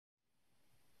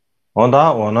First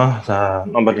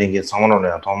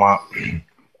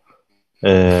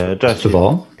of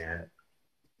all,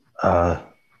 I'd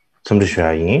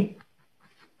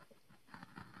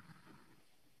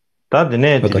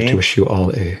like to wish you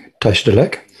all a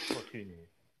Taishdalek.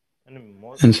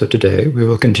 And so today we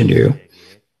will continue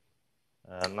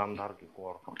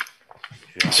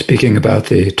speaking about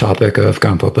the topic of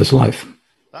Gampopa's life.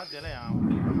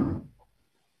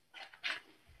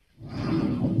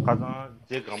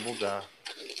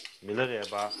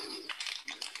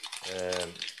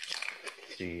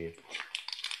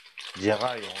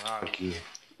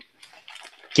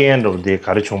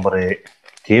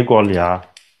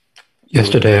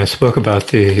 Yesterday I spoke about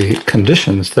the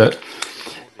conditions that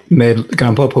made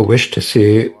Gampopa wish to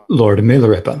see Lord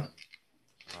Milarepa.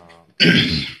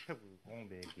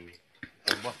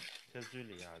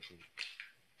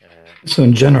 So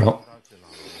in general,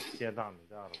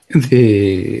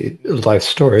 the life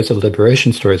stories, the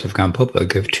liberation stories of Gampopa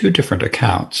give two different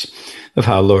accounts of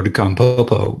how Lord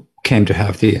Gampopa came to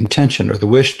have the intention or the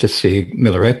wish to see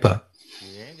Milarepa.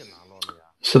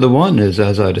 So the one is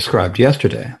as I described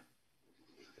yesterday,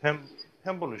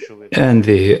 and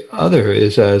the other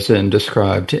is as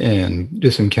described in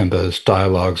Dusin Khenpa's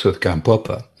dialogues with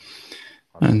Gampopa.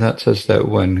 And that says that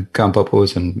when Gampopa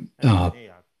was in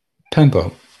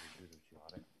Pempo,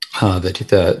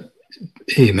 that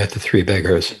he met the three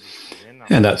beggars,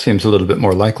 and that seems a little bit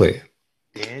more likely.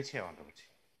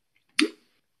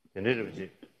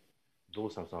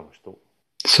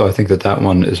 So I think that that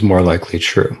one is more likely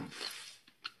true.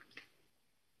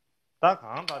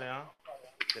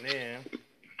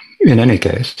 In any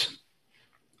case,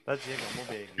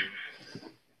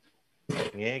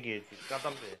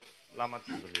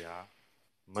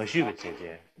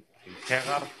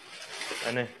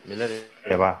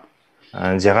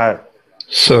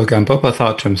 so Gampopa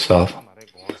thought to himself,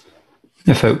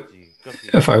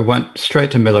 if I went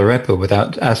straight to Milarepa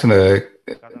without asking the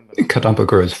Kadampa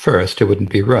gurus first, it wouldn't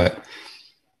be right.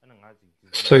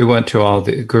 So he went to all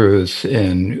the gurus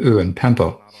in U and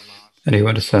Pempo, and he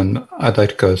went to them, I'd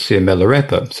like to go see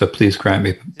Milarepa, so please grant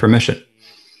me permission.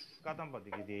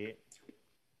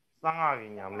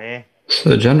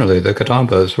 So generally, the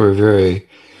Kadampas were very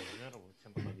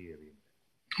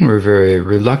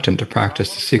reluctant to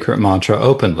practice the secret mantra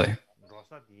openly.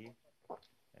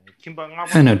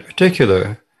 And in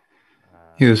particular,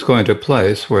 he was going to a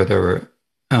place where there were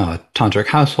tantric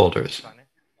householders.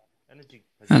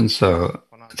 And so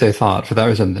they thought, for that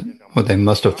reason, what they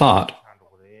must have thought,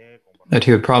 that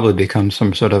he would probably become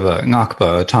some sort of a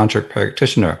ngakpa, a tantric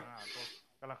practitioner.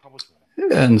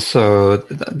 And so,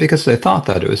 because they thought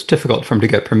that, it was difficult for him to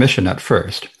get permission at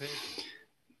first.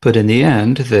 But in the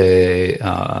end, they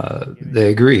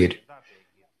agreed.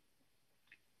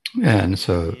 And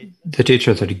so the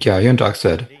teachers at Gyayundak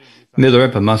said,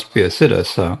 Milarepa must be a siddha,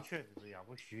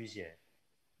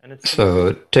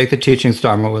 so take the teachings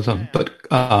Dharma with them,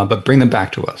 but bring them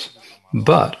back to us.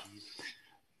 But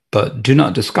do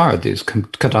not discard these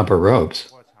Kadampa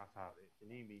robes.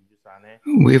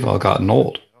 We've all gotten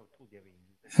old.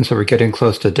 And so we're getting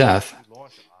close to death.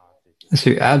 So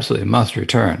you absolutely must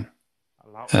return.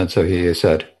 And so he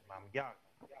said,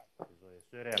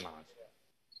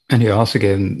 and they also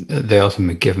gave him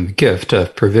a gift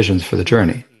of provisions for the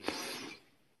journey.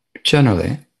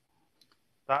 Generally,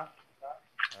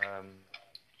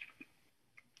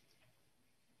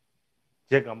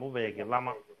 when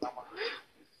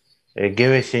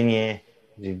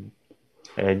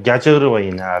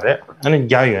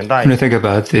you think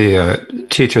about the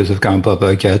teachers of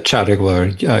Gampopa, Gyachadagwa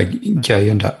or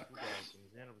Gyayunda,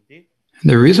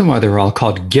 the reason why they were all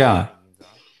called Gya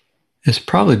is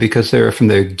probably because they were from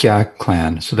the Gya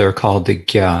clan, so they're called the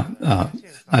Gya.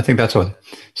 I think that's what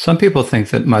some people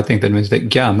might think that means that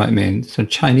Gya might mean some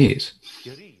Chinese.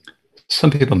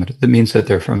 Some people that means that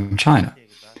they're from China.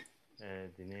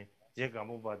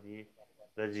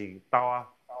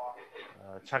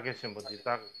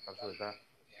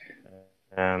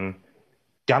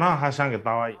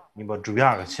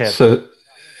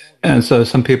 So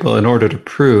some people, in order to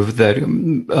prove that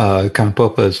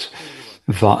Karmpopa's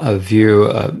view,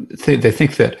 they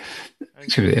think that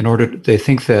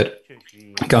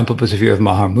Gampopa's view of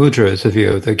Mahamudra is a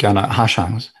view of the Gyana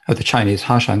Hashangs, of the Chinese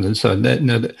Hashangs, and so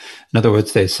in other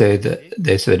words, they say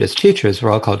that his teachers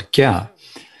were all called Gya,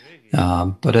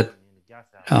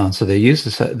 so they use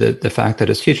the fact that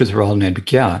his teachers were all named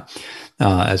Gya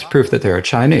as proof that they are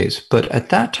Chinese. But at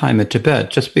that time in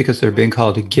Tibet, just because they're being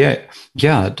called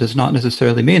Gya does not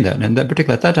necessarily mean that. And that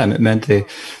particularly at that time, it meant that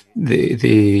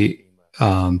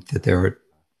they were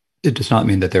it does not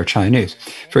mean that they're Chinese.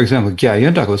 For example,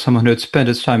 Gyayundak was someone who had spent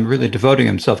his time really devoting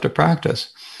himself to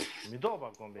practice.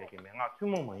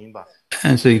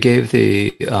 And so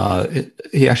he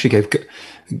actually gave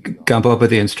Gampopa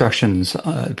the instructions,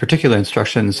 particular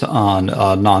instructions on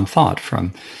non-thought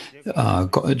from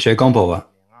Je Gampopa.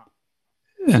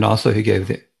 And also he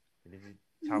gave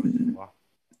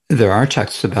there are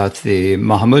texts about the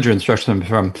Mahamudra instructions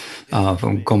from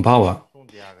Gampopa.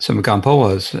 Some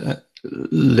Gampopa's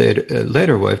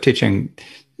later way of teaching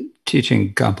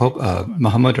Gampopa,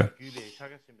 Mahamudra.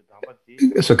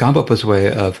 So Gampopa's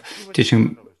way of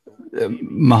teaching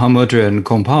Mahamudra and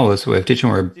Gompa's way of teaching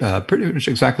were pretty much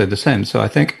exactly the same. So I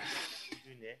think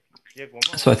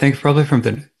probably from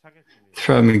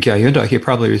Gyayunda, he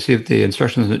probably received the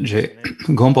instructions that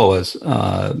Gompa's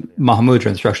Mahamudra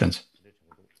instructions.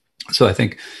 So I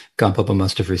think Gampopa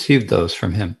must have received those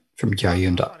from him, from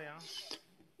Gyayunda.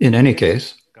 In any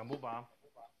case,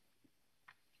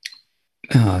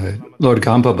 Lord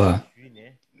Gampopa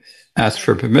asked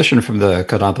for permission from the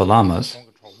Karmapa lamas,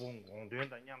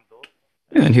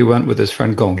 and he went with his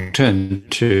friend Gongchen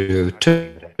to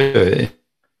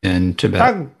in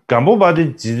Tibet.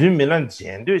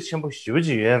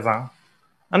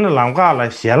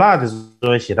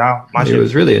 He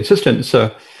was really insistent,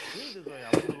 so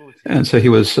he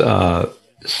was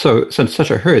in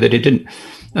such a hurry that he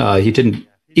didn't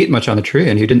eat much on the tree,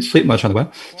 and he didn't sleep much on the way.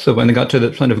 So when they got to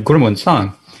the plain of Gurmun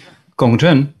Sang,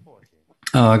 Gongchen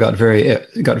got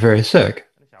very sick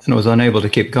and was unable to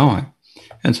keep going,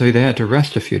 and so they had to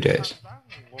rest a few days.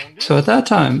 So at that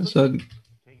time, so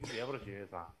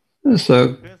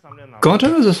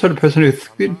Gongchen was the sort of person who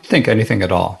didn't think anything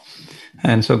at all,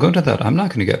 and so Gongchen thought, I'm not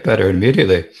going to get better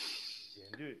immediately.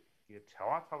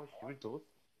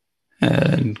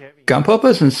 And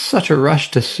Gampopa's in such a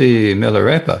rush to see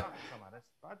Milarepa.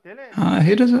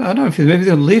 He doesn't. I don't know if maybe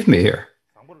he'll leave me here.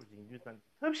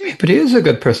 But he is a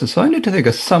good person, so I need to think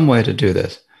of some way to do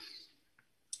this.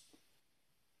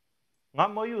 I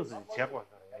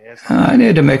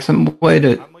need to make some way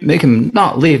to make him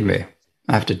not leave me.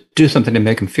 I have to do something to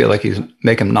make him feel like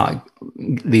make him not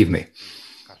leave me.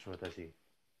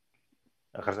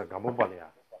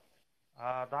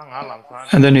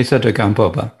 And then he said to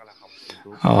Gampopa,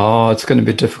 "Oh, it's going to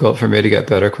be difficult for me to get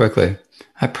better quickly.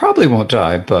 I probably won't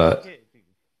die, but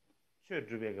if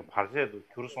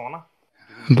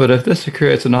this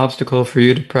creates an obstacle for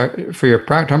you for your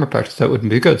Dharma practice, that wouldn't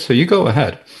be good. So you go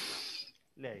ahead.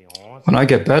 When I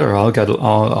get better, I'll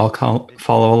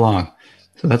follow along."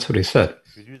 So that's what he said.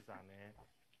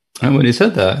 And when he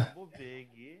said that,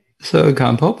 so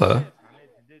Gampopa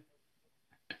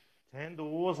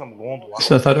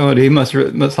thought, he must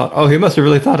have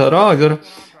really thought that,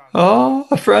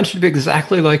 a friend should be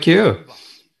exactly like you.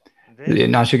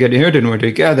 Not you getting here when we're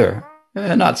together,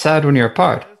 and not sad when you're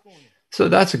apart. So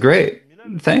that's great.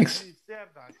 Thanks.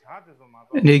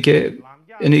 And he gave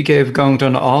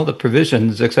Gongchen all the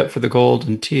provisions except for the gold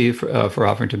and tea for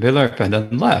offering to Milarepa, and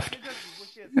then left.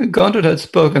 Gongchen had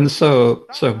spoken so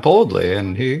boldly,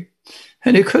 and he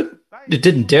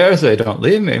didn't dare say, "Don't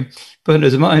leave me," but in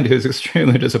his mind he was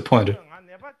extremely disappointed.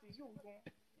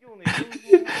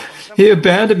 He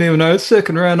abandoned me when I was sick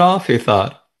and ran off, he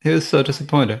thought. He was so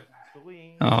disappointed.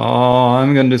 Oh,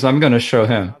 I'm going to show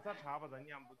him.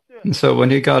 And so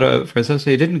when he got for instance,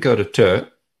 he didn't go to Tur.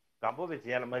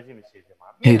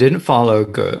 He didn't follow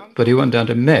Gu, but he went down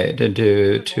to Mei,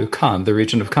 to Kan, the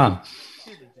region of Kan.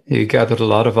 He gathered a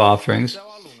lot of offerings.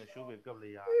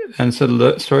 And so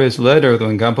the story is later,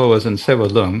 when Gampo was in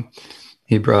Sewalung,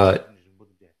 he brought,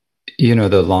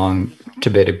 the long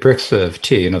Tibetan bricks of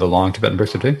tea, the long Tibetan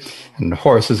bricks of tea, and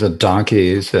horses and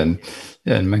donkeys, and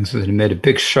he made a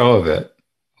big show of it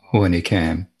when he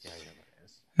came.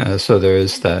 So there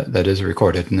is that is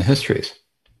recorded in the histories.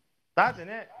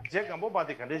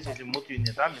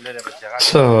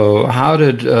 So how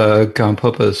did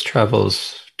Gampopa's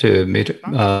travels to meet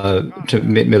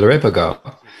Milarepa go?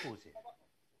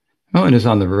 When he was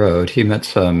on the road, he met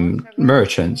some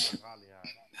merchants,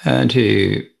 and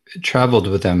he traveled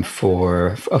with them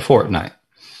for a fortnight.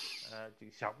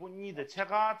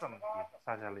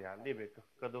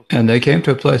 And they came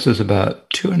to a place that was about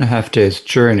 2.5 days'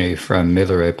 journey from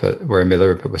Milarepa, where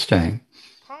Milarepa was staying.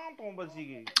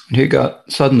 And he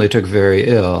suddenly took very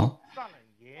ill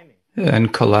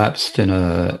and collapsed in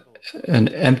an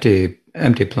empty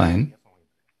plain.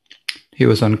 He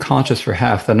was unconscious for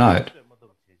half the night,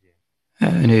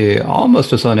 and he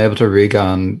almost was unable to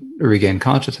regain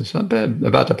consciousness,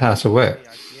 about to pass away.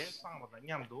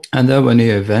 And then when he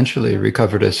eventually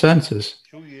recovered his senses,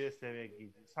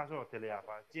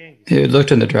 he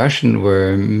looked in the direction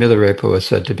where Milarepa was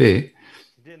said to be,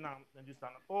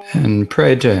 and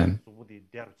prayed to him.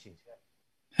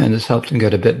 And this helped him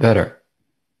get a bit better.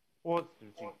 So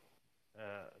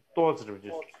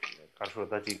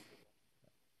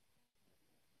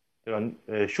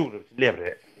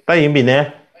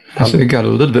he got a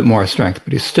little bit more strength,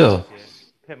 but he still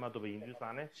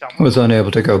was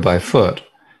unable to go by foot.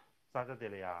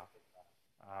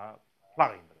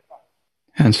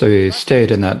 And so he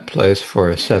stayed in that place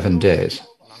for 7 days.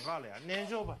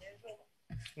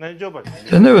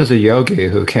 Then there was a yogi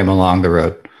who came along the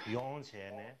road.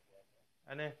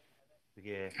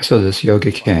 So this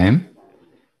yogi came,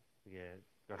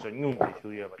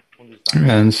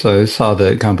 and so he saw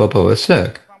that Gampopa was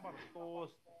sick.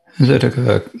 So he took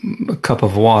a cup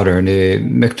of water and he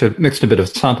mixed a bit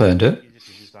of tsampa into it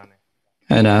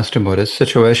and asked him what his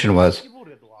situation was.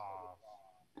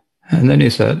 And then he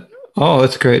said, "Oh,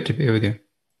 it's great to be with you."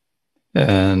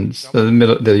 And so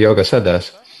the yoga said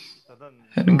this.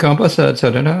 And Gampopa said,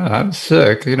 "No, I'm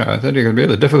sick. I think it can be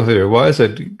really difficult here. Why is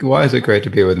it great to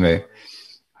be with me?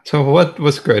 So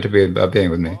what's great to be about being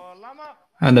with me?"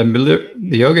 And then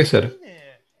the yogi said,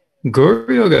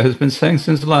 "Guru Yoga has been saying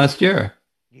since last year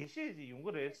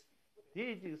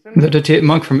that a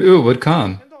monk from U would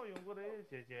come,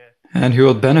 and he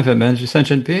will benefit many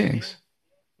sentient beings.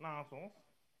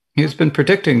 He's been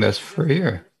predicting this for a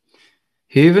year.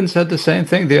 He even said the same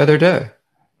thing the other day.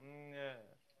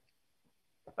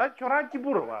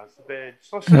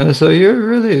 So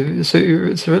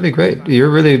it's really great.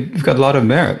 You've got a lot of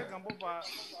merit."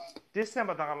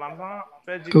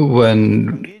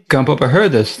 When Gampopa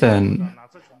heard this, then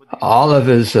all of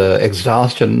his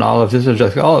exhaustion, all of this,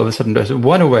 all of a sudden just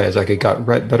went away. It's like he got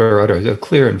better utterance,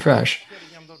 clear and fresh.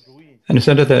 And he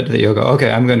said to the yoga,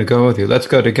 "Okay, I'm going to go with you. Let's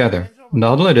go together."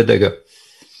 Not only did they go,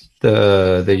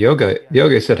 the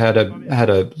yogi said had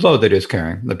a load that he was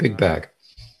carrying, the big bag.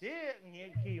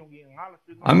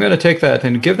 "I'm going to take that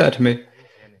and give that to me."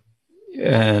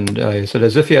 And he said,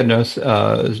 as if he had no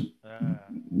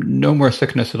more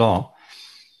sickness at all.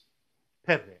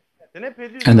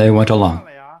 And they went along.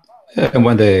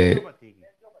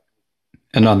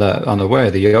 And on the way,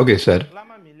 the yogi said,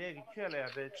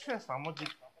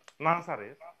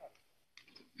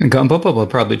 "Gampopa will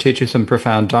probably teach you some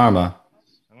profound Dharma.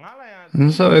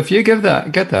 And so if you get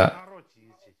that,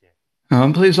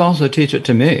 please also teach it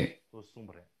to me."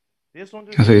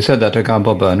 So he said that to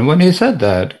Gampopa, and when he said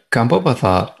that, Gampopa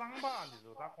thought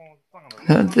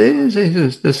that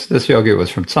this yogi was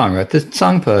from Tsang, right? This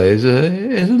tsampa is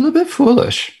a little bit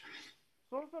foolish.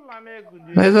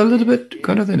 He's a little bit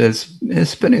kind of is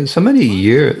spending so many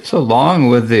years, so long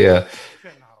with the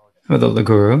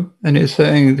guru, and he's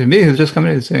saying to me, who's just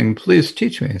coming in, he's saying, "Please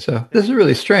teach me." So this is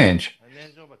really strange.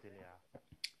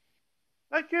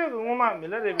 And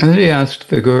then he asked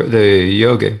the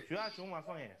yogi,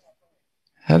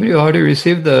 "Have you already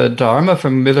received the Dharma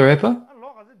from Milarepa?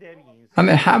 I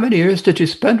mean, how many years did you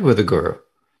spend with the guru?"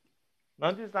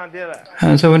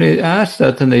 And so when he asked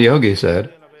that, then the yogi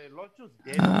said,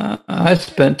 "I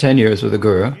spent 10 years with the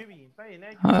guru.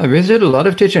 I received a lot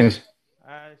of teachings.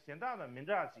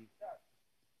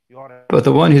 But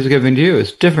the one he's giving to you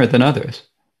is different than others."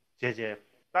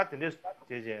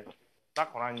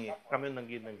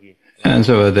 And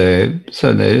so they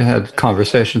had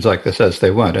conversations like this as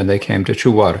they went, and they came to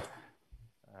Chuwar.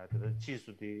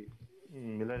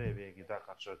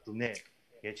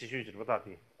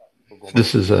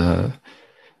 This is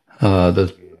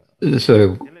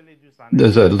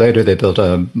later they built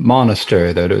a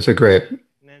monastery that was a great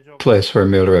place where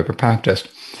Milarepa practiced.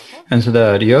 And so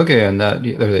that yogi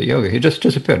he just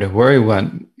disappeared. Where he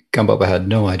went, Gampopa had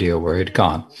no idea where he'd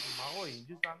gone.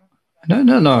 Not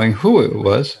knowing who it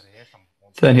was,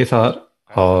 then he thought,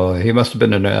 "Oh, he must have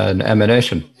been an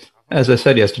emanation." As I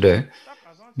said yesterday,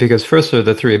 because first there were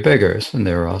the 3 beggars, and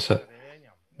they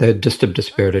had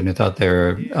disappeared, and he thought they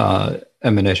were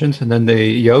emanations. And then the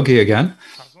yogi again,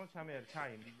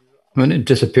 when it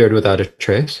disappeared without a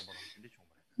trace.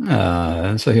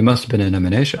 And so he must have been an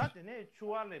emanation.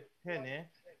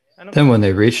 Then when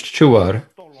they reached Chuwar,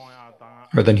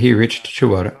 then he reached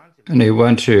Chuwar, and he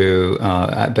went to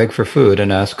beg for food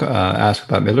and ask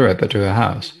about Milarepa to a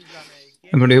house.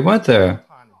 And when he went there,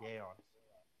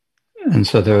 and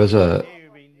so there was a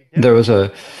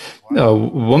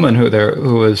woman who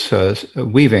was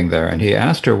weaving there, and he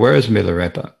asked her, "Where is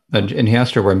Milarepa?" And he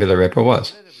asked her where Milarepa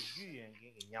was.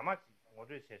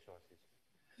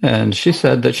 And she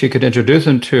said that she could introduce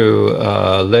him to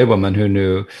a laywoman who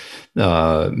knew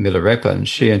Milarepa, and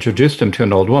she introduced him to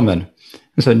an old woman.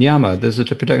 And so Nyama, this is a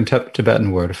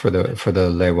Tibetan word for the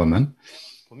laywoman.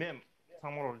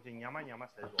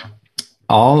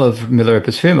 All of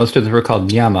Milarepa's female students were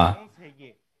called Nyama.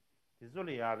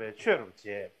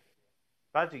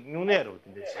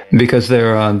 Because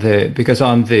they're on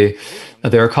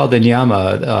they're called the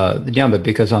nyama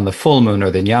because on the full moon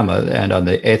or the nyama, and on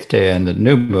the 8th day and the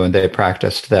new moon they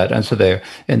practiced that, and so they're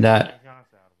in that,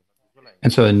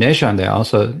 and so in Neshan they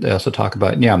also talk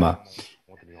about nyama,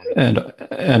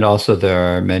 and also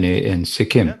there are many in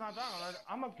Sikkim.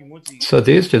 So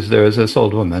these days there was this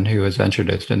old woman who was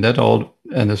introduced, and this old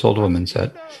woman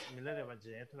said,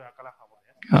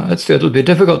 it'll be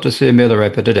difficult to see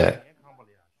Milarepa today.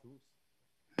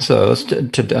 So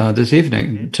this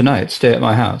evening, tonight, stay at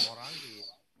my house.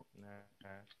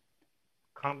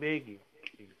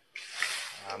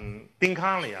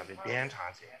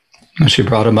 And she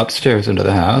brought him upstairs into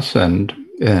the house and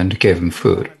gave him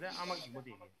food.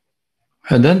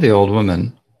 And then the old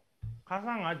woman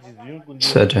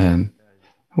said to him,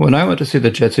 when I went to see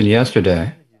the Jetsun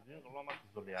yesterday,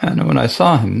 and when I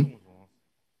saw him,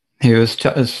 he was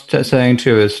saying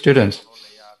to his students,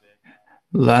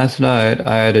 last night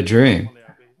I had a dream.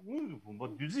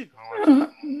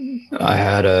 I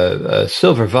had a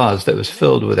silver vase that was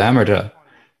filled with amrita,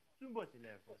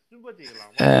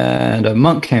 and a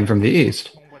monk came from the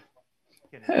east,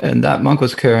 and that monk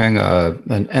was carrying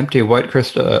an empty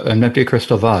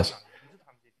crystal vase.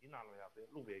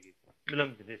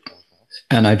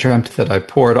 And I dreamt that I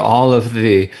poured all of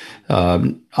the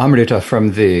amrita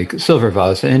from the silver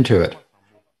vase into it.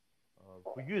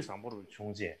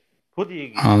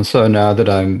 So now that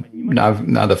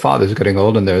now the father's getting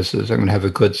old, and I'm going to have a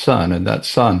good son, and that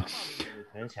son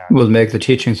will make the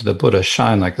teachings of the Buddha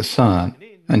shine like the sun,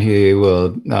 and he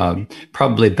will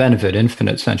probably benefit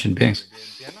infinite sentient beings.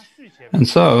 And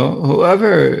so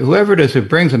whoever it is who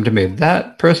brings him to me,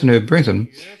 that person who brings him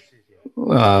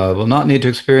will not need to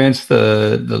experience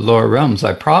the lower realms,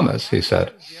 I promise, he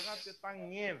said.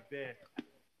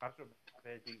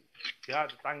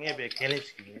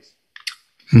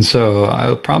 And so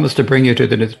I'll promise to bring you to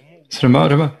the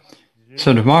tomorrow.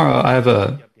 So tomorrow I have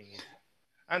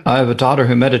a daughter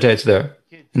who meditates there,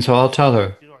 and so I'll tell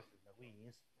her.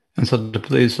 And so to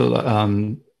please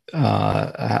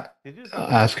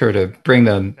ask her to bring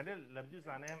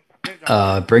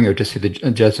her to see the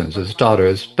Jetsuns. His daughter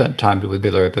has spent time with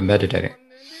Milarepa meditating.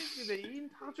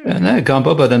 And then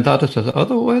Gampopa then thought to himself,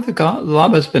 the way the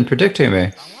Lama has been predicting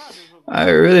me, I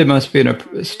really must be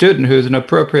a student who's an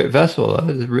appropriate vessel,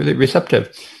 is really receptive.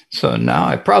 So now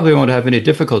I probably won't have any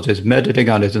difficulties meditating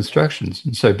on his instructions.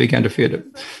 And so he began to feel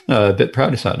a bit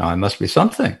proud. He thought, now I must be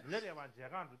something.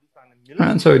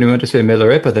 And so when he went to see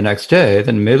Milarepa the next day,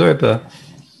 then Milarepa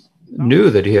knew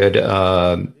that he had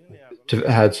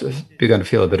begun to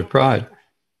feel a bit of pride,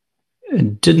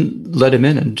 and didn't let him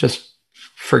in, and just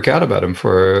forgot about him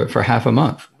for half a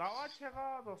month.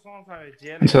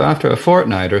 And so after a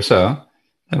fortnight or so,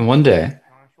 and one day,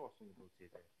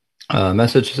 a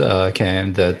message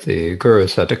came that the guru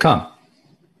said to come.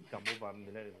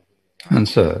 And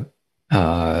so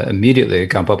immediately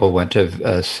Gampopa went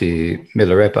to see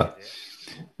Milarepa.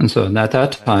 And so at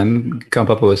that time,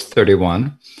 Gampopa was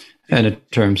 31. And in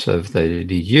terms of the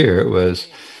year, it was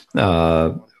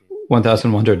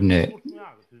 1108.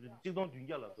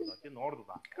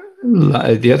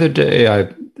 The other day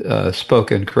I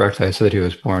spoke incorrectly. I said he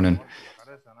was born in...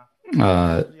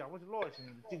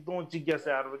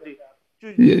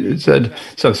 it said,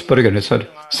 so I spoke again. It said,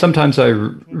 sometimes I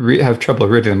have trouble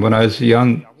reading them. When I was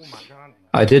young,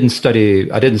 I didn't study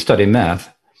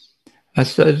math. I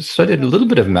studied a little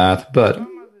bit of math, but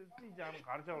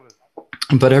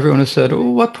everyone has said,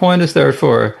 what point is there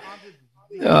for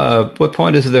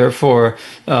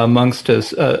monks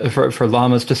for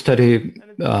lamas to study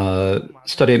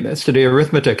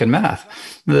arithmetic and math?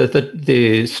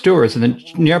 The stewards and the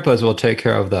nyarpas will take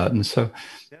care of that. And so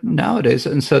nowadays,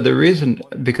 and so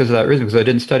because I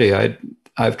didn't study, I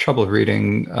have trouble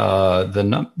reading the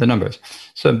numbers.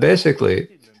 So basically,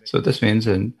 so this means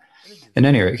in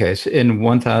any case, in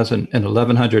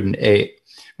 1108,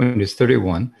 when he was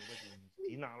 31,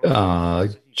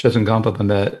 Jetsun Gampopa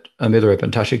met Milarepa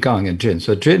in Tashigang in Jin.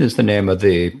 So Jin is the name of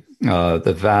the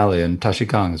valley, and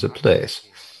Tashigang is a place.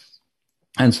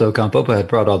 And so Gampopa had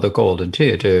brought all the gold and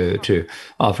tea to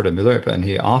offer to Milarepa, and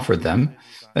he offered them,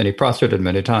 and he prostrated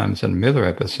many times. And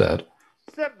Milarepa said,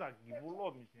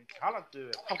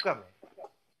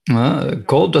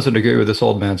 gold doesn't agree with this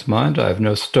old man's mind. I have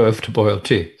no stove to boil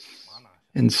tea.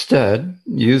 Instead,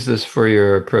 use this for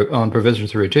your own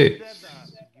provisions for tea.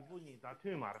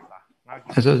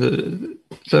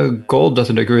 So gold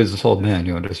doesn't agree with this old man,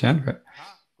 you understand, right?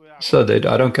 So I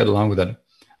don't get along with it.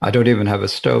 I don't even have a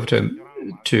stove to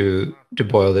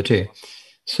boil the tea.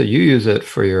 So you use it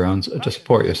for your own, to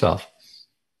support yourself.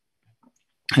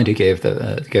 And he gave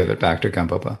it back to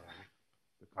Gampopa.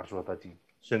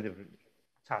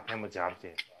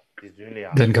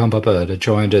 Then Gampopa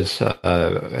joined his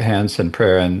hands in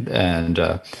prayer and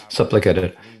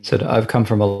supplicated, said, "I've come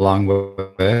from a long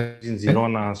way, and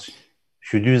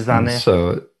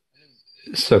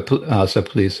so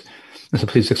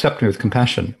please accept me with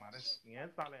compassion."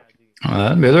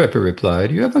 Milarepa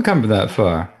replied, "You haven't come that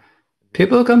far.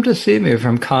 People come to see me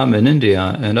from Kham in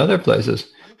India and other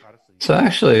places. So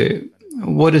actually,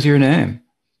 what is your name?"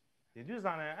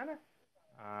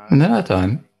 And at that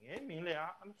time,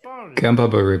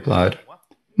 Gampopa replied,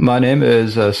 "My name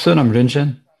is Sunam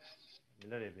Rinchen."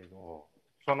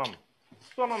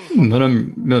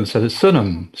 Milam said,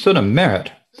 Sunam,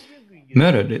 merit.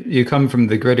 Merit, you come from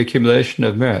the great accumulation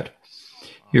of merit.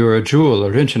 You are a jewel, a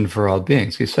Rinchen for all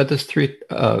beings. He said this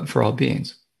for all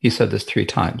beings. He said this 3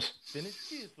 times.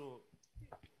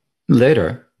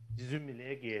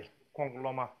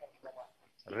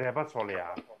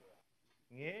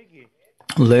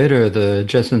 Later, the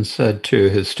Jessen said to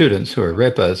his students, who are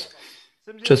Repas,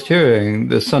 "Just hearing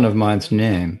the son of mine's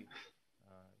name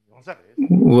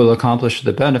will accomplish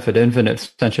the benefit of infinite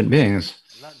sentient beings."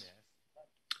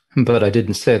 But I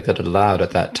didn't say that aloud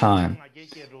at that time.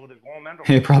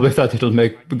 He probably thought it'll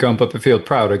make Gampopa feel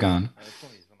proud again.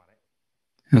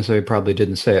 And so he probably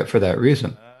didn't say it for that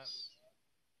reason.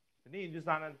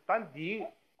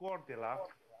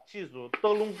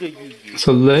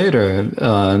 So later,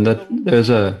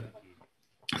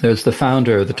 there's the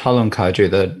founder of the Talung Kagyu,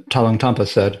 that Talung Tampa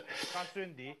said,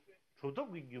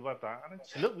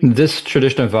 "This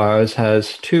tradition of ours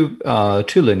has two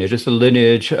lineages, the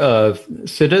lineage of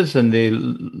Siddhas and the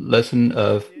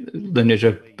lineage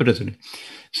of Buddhism."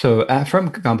 So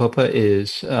from Gampopa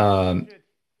is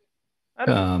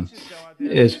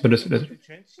Buddhism.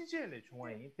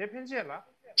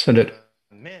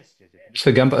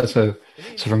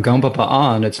 So from Gampopa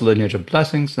on, it's lineage of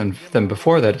blessings, and then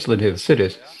before that, it's lineage of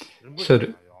Siddhas.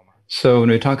 So when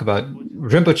we talk about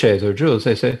Rinpoches or jewels,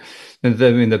 they say,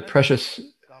 they mean the precious,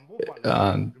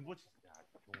 and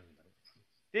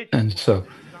so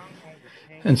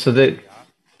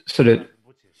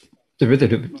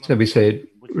we say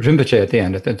Rinpoche at the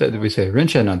end. We say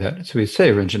Rinchen on that. So we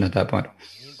say Rinchen at that point,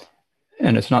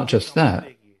 and it's not just that.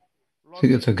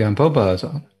 So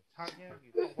Gampopa,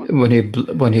 when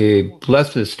he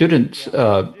blessed his students,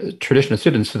 traditional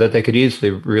students, so that they could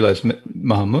easily realize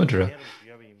Mahamudra,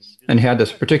 and he had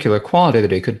this particular quality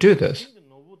that he could do this.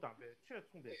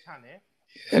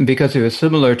 And because he was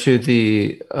similar to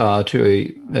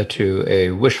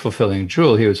a wish-fulfilling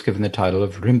jewel, he was given the title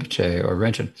of Rinpoche or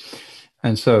Rinchen.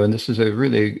 And this is a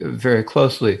really very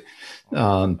closely,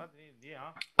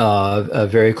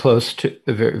 very close to,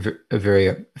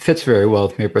 very fits very well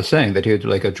with Milarepa saying that he was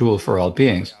like a jewel for all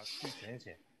beings.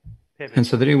 And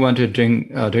so then he went to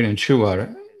Ding and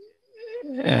Chuar,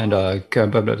 and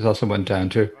Gampopa also went down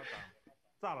to.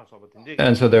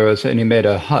 And so and he made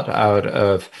a hut out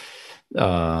of.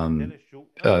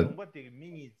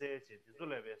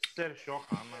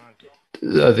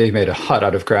 They made a hut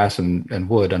out of grass and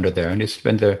wood under there, and he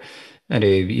spent there, and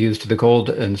he used the gold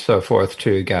and so forth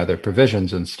to gather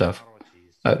provisions and stuff,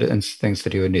 and things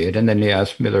that he would need. And then he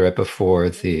asked Milarepa for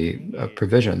the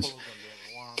provisions.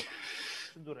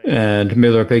 And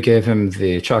Milarepa gave him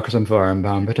the Chakrasamvara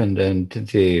empowerment and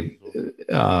the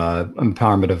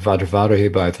empowerment of Vajravarahi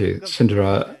by the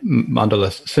Sindhara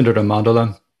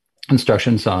Mandala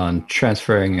instructions on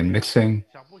transferring and mixing.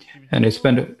 And he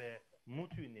spent it.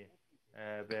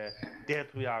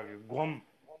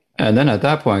 And then at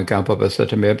that point, Gampopa said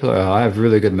to me, "I have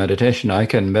really good meditation. I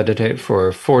can meditate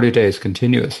for 40 days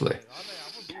continuously."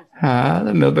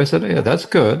 Then Milarepa said, "Yeah, that's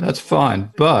good. That's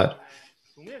fine.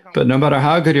 But no matter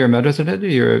how good your medicine is,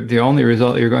 the only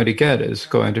result you're going to get is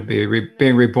going to be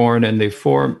being reborn in the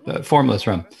formless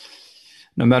realm.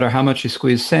 No matter how much you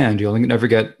squeeze sand, you'll never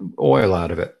get oil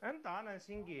out of it."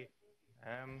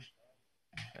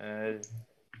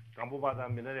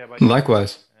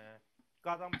 Likewise,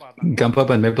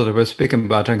 Gampopa and Milarepa were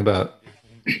talking about,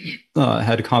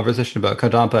 had a conversation about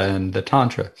Kadampa and the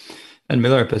Tantra. And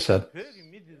Milarepa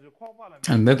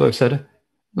said,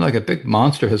 like a big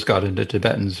monster has got into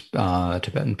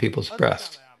Tibetan people's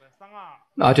breasts.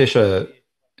 Atisha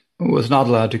was not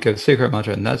allowed to give secret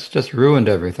mantra, and that's just ruined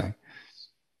everything.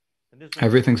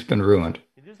 Everything's been ruined.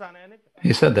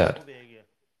 He said that.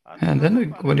 And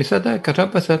then when he said that,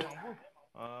 Kadampa said,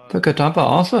 the Kadampa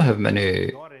also have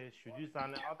many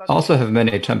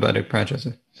Tibetic branches.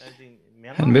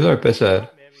 And Milarepa said,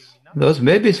 those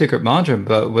may be secret mantra,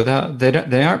 but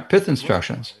they aren't pith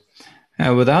instructions.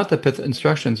 And without the pith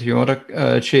instructions, you won't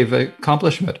achieve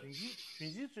accomplishment.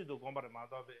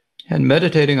 And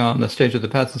meditating on the stage of the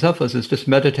path of selfless is just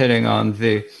meditating on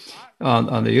the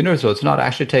universal. It's not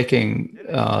actually taking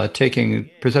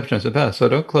perception as a path. So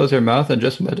don't close your mouth and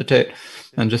just meditate,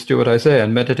 and just do what I say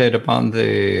and meditate upon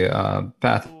the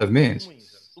path of means.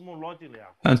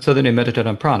 And so then you meditate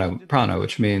on prana,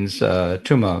 which means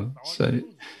tuma. So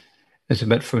it's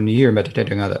about for a year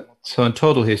meditating on that. So in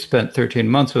total, he spent 13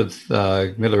 months with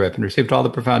Milarepa and received all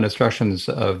the profound instructions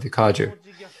of the Kagyu.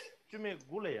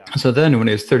 So then when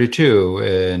he was 32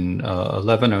 in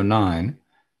 1109,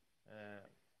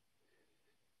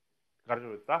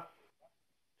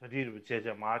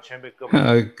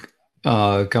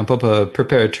 Gampopa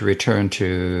prepared to return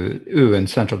to U in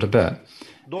central Tibet.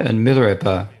 And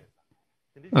Milarepa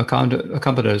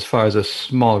accompanied as far as a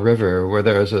small river where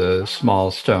there is a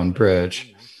small stone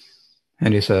bridge.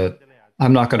 And he said,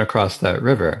 I'm not going to cross that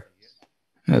river.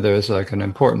 There's like an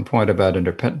important point about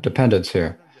interdependence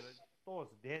here.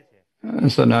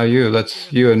 And so now you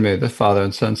and me, the father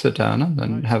and son, sit down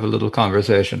and have a little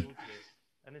conversation.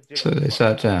 So they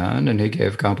sat down, and he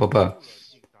gave Gampopa,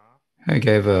 he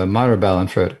gave a myrobalan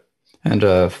fruit and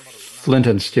a flint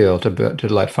and steel to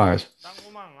light fires.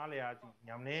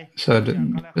 So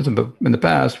in the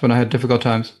past, when I had difficult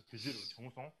times,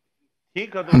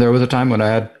 and there was a time when I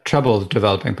had trouble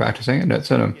developing, practicing, and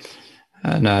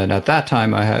at that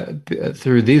time, I had,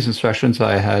 through these instructions,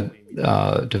 I had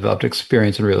developed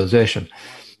experience and realization.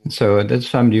 And so at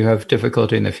this time, you have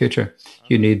difficulty in the future,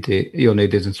 you'll need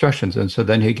these instructions. And so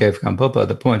then he gave Gampopa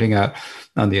the pointing out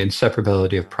on the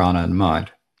inseparability of prana and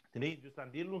mind.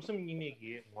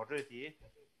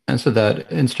 And so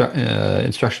that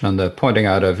instruction on the pointing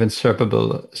out of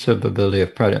inseparability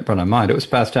of prana and mind, it was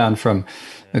passed down from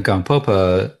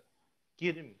Gampopa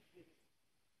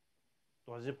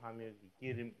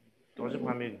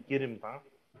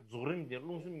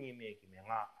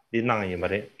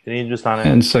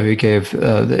and so he gave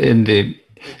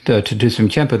to do some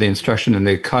Kempa, the instruction in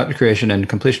the creation and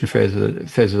completion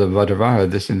phases of Vajravara,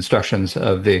 this instructions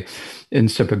of the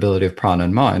inseparability of prana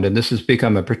and mind, and this has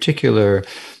become a particular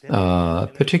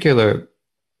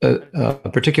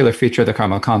feature of the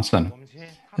Karma constant.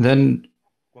 And then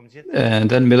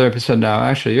Milarepa said, "Now,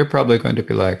 actually, you're probably going to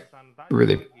be like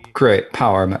really great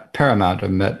paramount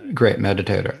of great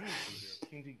meditator.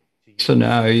 So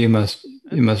now you must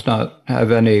not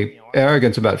have any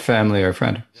arrogance about family or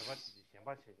friend.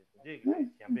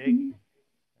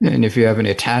 And if you have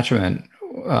any attachment,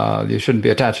 you shouldn't be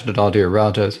attached at all to your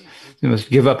relatives. You must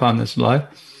give up on this life,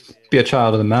 be a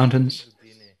child of the mountains,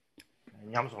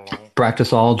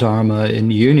 practice all Dharma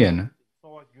in union.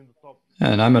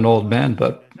 And I'm an old man,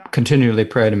 but continually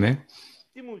pray to me.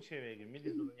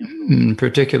 In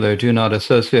particular, do not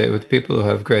associate with people who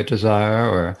have great desire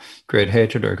or great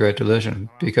hatred or great delusion,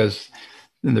 because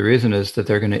the reason is that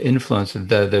they're going to influence,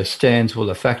 their stains will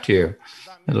affect you.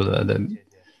 And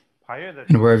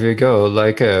wherever you go,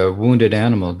 like a wounded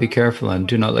animal, be careful and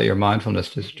do not let your mindfulness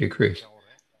decrease.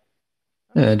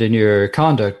 And in your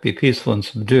conduct, be peaceful and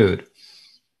subdued.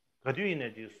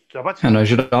 And I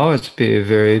should always be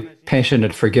very patient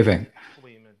and forgiving.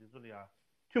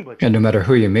 And no matter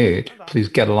who you meet, please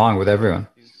get along with everyone.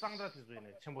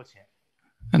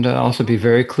 And also be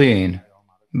very clean,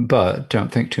 but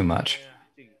don't think too much.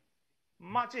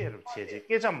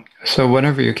 So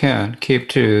whenever you can, keep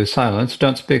to silence,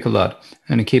 don't speak a lot,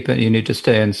 and you need to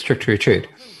stay in strict retreat.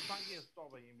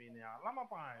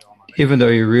 Even though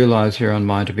you realize your own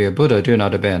mind to be a Buddha, do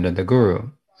not abandon the Guru.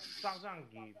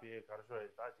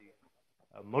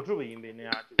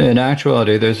 In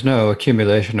actuality, there's no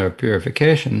accumulation or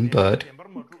purification, but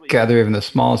gather even the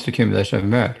smallest accumulation of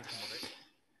merit.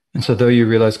 And so though you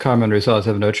realize karma and results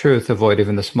have no truth, avoid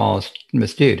even the smallest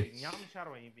misdeed.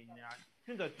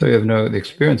 Though you have the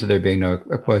experience of there being no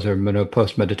equipoise or no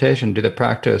post-meditation, do the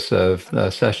practice of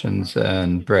sessions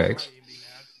and breaks.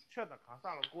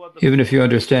 Even if you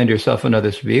understand yourself and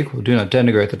others to be equal, do not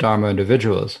denigrate the Dharma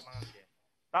individuals.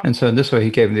 And so in this way, he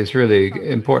gave these really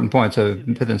important points of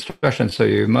instruction. So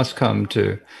you must come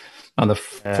to, on the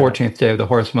 14th day of the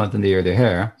horse month in the year of the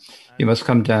hare, you must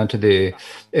come down to the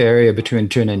area between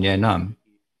Jun and Yenam.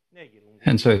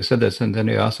 And so he said this, and then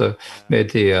he also made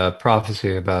the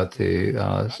prophecy about the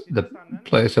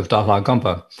place of Dhala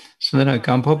Gampa. So then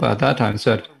Gampopa at that time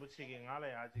said,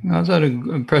 I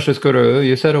said, precious Guru,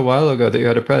 you said a while ago that you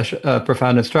had a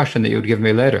profound instruction that you would give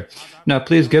me later. Now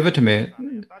please give it to me.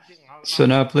 So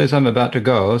now please, I'm about to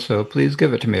go, so please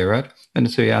give it to me, right? And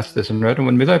so he asked this, and right, and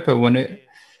when Milarepa,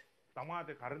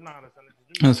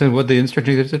 I said, what the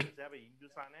instruction said?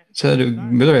 Said,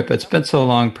 Milarepa had spent so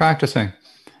long practicing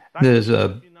his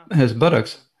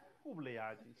buttocks.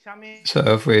 So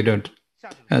if we don't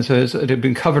And so it had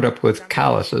been covered up with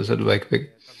calluses. It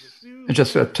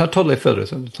just totally filled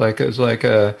it. It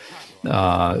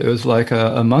was like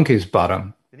a monkey's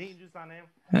bottom.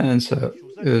 And so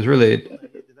it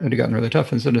had gotten really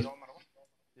tough. And so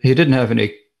he didn't have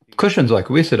any cushions like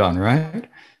we sit on, right?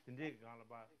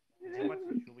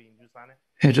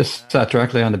 He just sat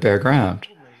directly on the bare ground.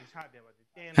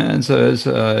 And so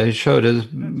he showed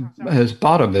his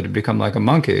bottom that had become like a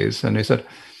monkey's. And he said,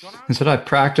 I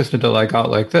practiced until I got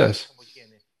like this.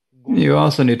 You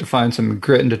also need to find some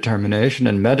grit and determination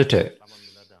and meditate.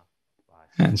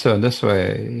 And so in this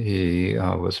way, he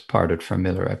was parted from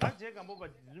Milarepa.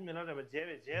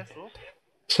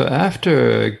 So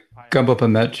after Gampopa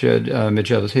met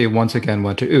Mijalis, he once again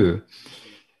went to U.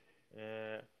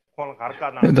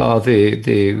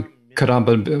 The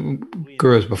Karmapa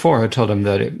gurus before had told him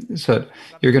that he said,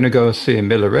 you're going to go see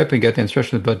Milarepa and get the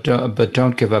instructions, but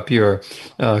don't give up your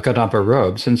Karmapa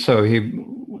robes. And so as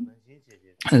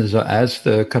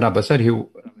the Karmapa said, he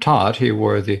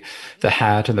wore the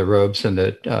hat and the robes and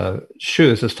the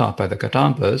shoes as taught by the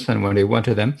Kadampas. And when he went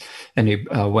to them, and he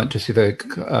went to see the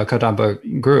Kadampa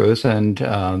gurus, and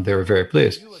they were very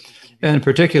pleased. And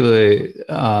particularly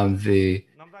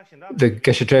the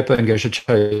Geshe Drepa and Geshe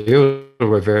Chogri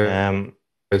were very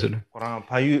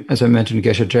as I mentioned,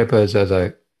 Geshe Drepa is, as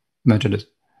I mentioned,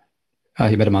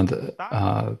 he met him on the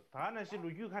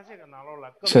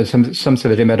so some say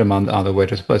that he met him on the way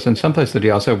to his place. And some place that he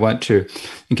also went to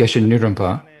Geshe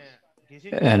Drepa.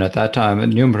 And at that time,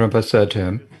 Nyumrumpa said to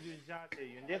him,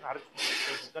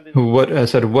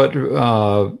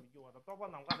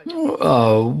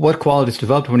 what qualities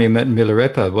developed when he met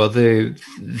Milarepa? Well,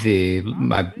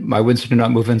 my winds do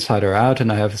not move inside or out,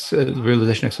 and I have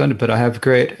realization extended, but I have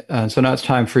great. So now it's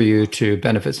time for you to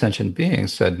benefit sentient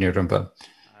beings, said Nyumrumpa.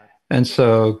 And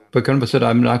so Karmapa said,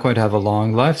 I'm not going to have a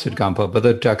long life, said Gampopa, but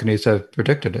the dakinis have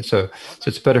predicted it. So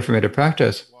it's better for me to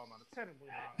practice.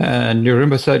 And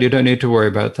Nyumrumpa said, you don't need to worry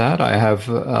about that. I have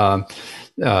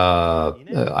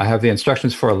the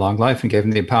instructions for a long life, and gave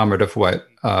him the empowerment of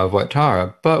White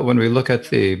Tara. But when we look at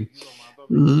the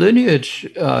lineage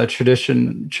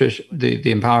tradition, the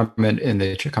empowerment in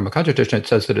the Karmapa tradition, it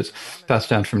says that it's passed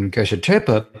down from Geshe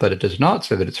Drepa, but it does not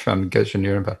say that it's from Geshe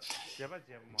Drepa.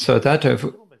 So at that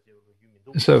time,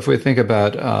 if we think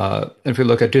about, if we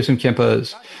look at Dusum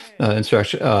Khenpa's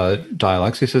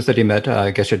dialogues, he says that he met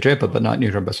Geshe Drepa, but not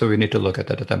Nyumrumpa. So we need to look at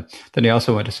that at them. Then he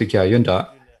also went to see Gyayunda.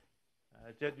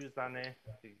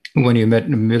 When you met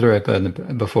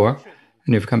Milarepa before,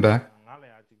 and you've come back,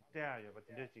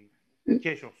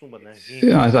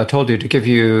 I told you to give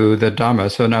you the Dharma,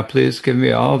 so now please give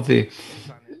me all of the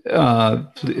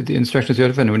instructions you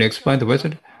have. And when he explained the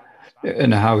wizard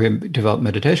and how he developed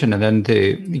meditation, and then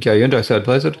the Gyayunda said,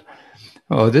 Blessed,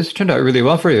 oh, this turned out really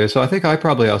well for you, so I think I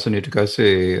probably also need to go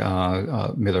see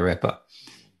Milarepa.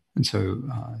 And so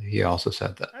he also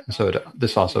said that. And so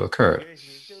this also occurred.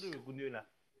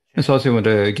 And so he went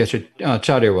to Geshe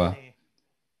Chariwa,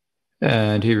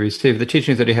 and he received the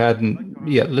teachings that he hadn't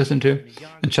yet listened to.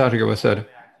 And Chariwa said,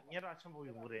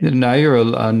 now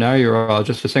you're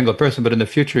just a single person, but in the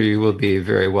future you will be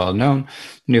very well known,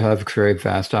 and you have very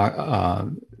vast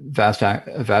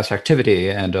activity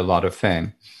and a lot of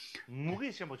fame.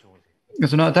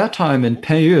 So now at that time in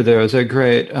Peiyu there was a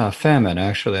great famine,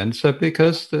 actually, and so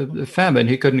because the famine,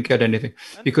 he couldn't get anything.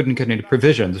 He couldn't get any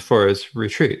provisions for his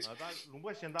retreats.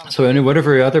 So in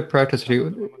whatever other practice he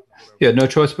had no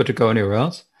choice but to go anywhere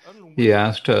else. He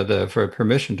asked for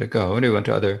permission to go, and he went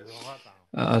to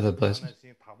other places.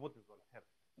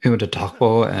 He went to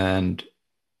Takpo and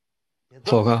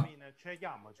Soga,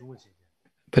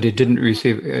 but he didn't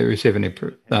receive any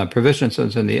provisions. So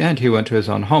in the end, he went to his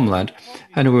own homeland,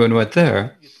 and when he went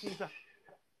there,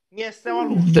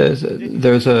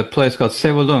 there's a place called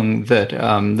Sewalung, that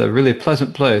the really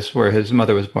pleasant place where his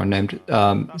mother was born, named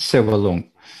Sewalung.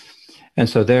 And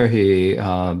so there he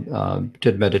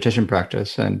did meditation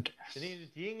practice. And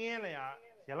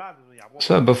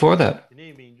so before that,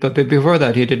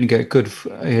 he didn't get good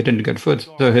food.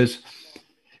 So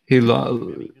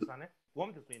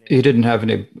he didn't have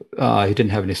any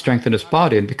strength in his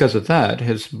body, and because of that,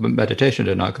 his meditation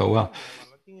did not go well.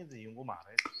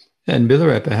 And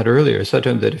Milarepa had earlier said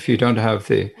to him that if you don't have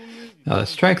the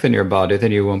strength in your body,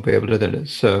 then you won't be able to do it.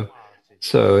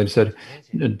 So he said,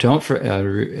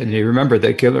 and he remembered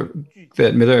that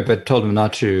Milarepa told him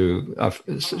not to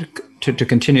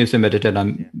continuously meditate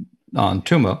on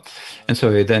Tumo. And so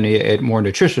he ate more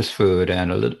nutritious food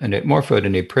and ate more food,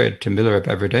 and he prayed to Milarepa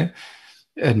every day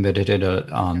and meditated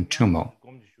on Tumo.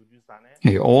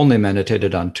 He only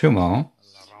meditated on Tumo,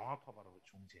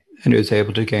 and he was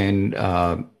able to gain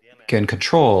gain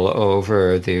control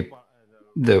over the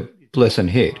bliss and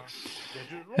heat.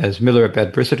 As Milarepa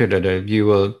had preceded, you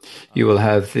will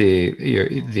have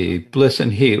the bliss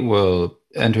and heat will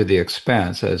enter the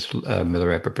expanse as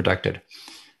Milarepa predicted,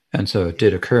 and so it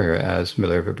did occur as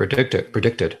Milarepa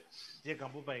predicted.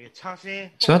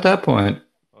 So at that point,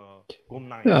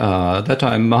 that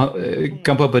time,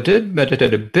 Gampopa did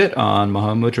meditate a bit on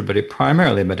Mahamudra, but he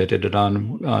primarily meditated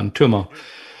on Tummo.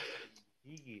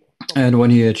 And when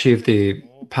he achieved the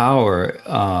power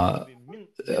of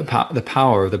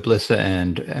the bliss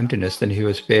and emptiness, then he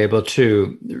was able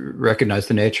to recognize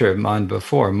the nature of mind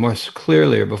more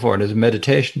clearly before, and his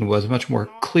meditation was much more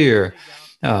clear,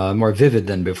 more vivid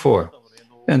than before.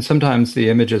 And sometimes the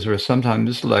images were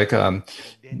sometimes like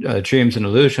dreams and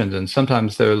illusions, and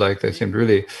sometimes they seemed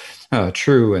really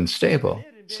true and stable.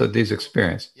 So these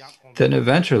experiences. Then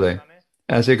eventually,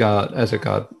 as it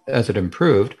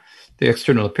improved, the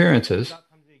external appearances.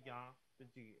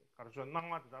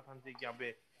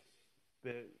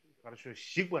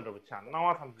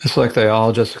 It's like they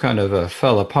all just kind of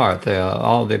fell apart.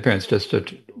 All the appearances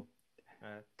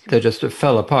just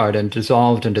fell apart and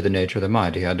dissolved into the nature of the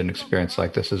mind. He had an experience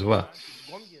like this as well.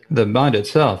 The mind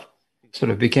itself sort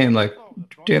of became like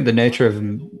the nature of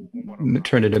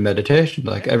turned into meditation.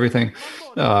 Like everything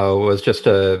was just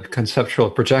conceptual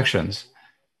projections,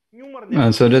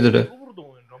 and so the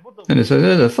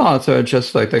thoughts are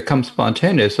just like they come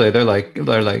spontaneously. They're like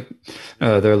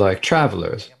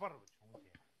travelers,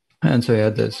 and so he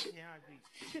had this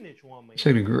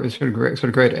sort of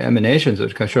great emanations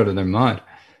that showed in their mind.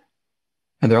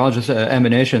 And they're all just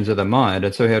emanations of the mind.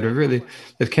 And so he had it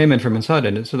came in from inside.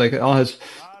 And it's like all his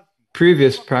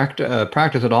previous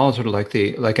practice at all sort of like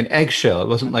an eggshell. It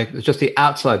wasn't like just the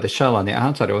outside, the shell on the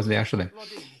outside. It wasn't the actual thing.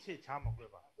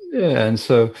 Yeah, and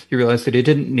so he realized that he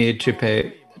didn't need to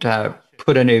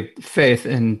put any faith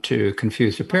into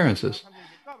confused appearances.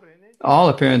 All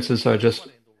appearances are just,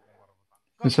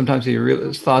 and sometimes he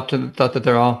thought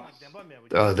that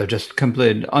they're just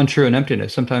complete untrue and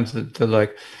emptiness. Sometimes they're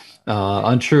like,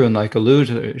 untrue and like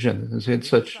illusion.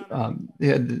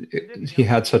 He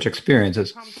had such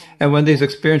experiences, and when these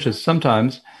experiences,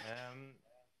 sometimes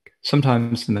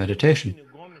the meditation,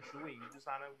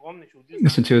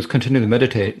 since he was continually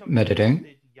meditating,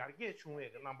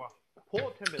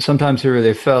 sometimes he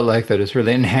really felt like that it's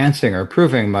really enhancing or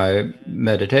improving my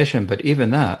meditation. But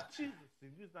even that,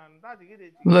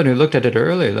 when he looked at it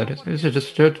earlier, it was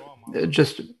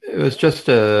just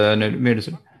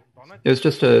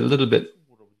a little bit.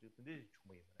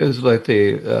 It was like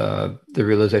the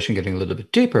realization getting a little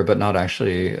bit deeper, but not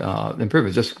actually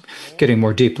improving, just getting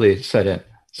more deeply set in.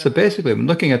 So basically, when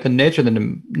looking at the nature of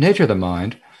the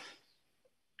mind,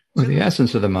 or the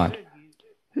essence of the mind,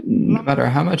 no matter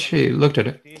how much he looked at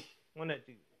it,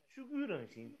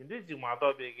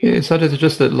 he said it's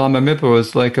just that Lama Mipo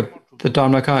was like the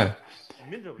Dharmakaya.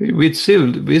 We'd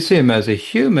see him as a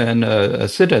human, a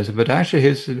citizen, but actually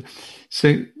he's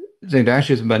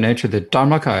by nature the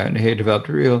Dharmakaya, and he developed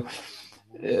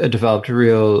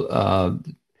real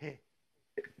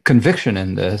conviction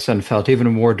in this, and felt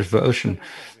even more devotion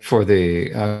for the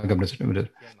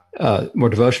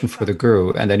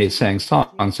guru. And then he sang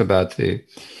songs about he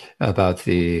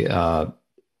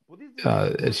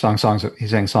sang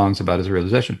songs about his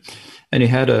realization. And he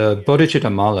had a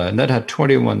bodhicitta mala, and that had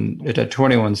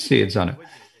 21 seeds on it.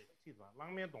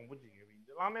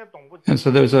 And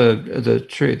so there's a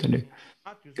tree,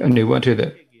 and he went to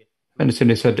that, and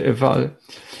he said, if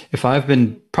I've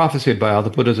been prophesied by all the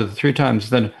Buddhas of the 3 times,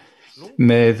 then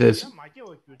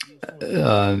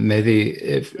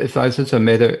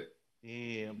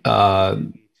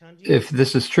if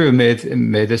this is true, may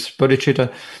this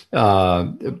bodhicitta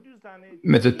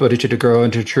grow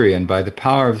into a tree, and by the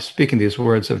power of speaking these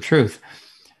words of truth,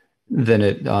 then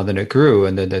it grew,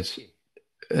 and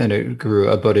it grew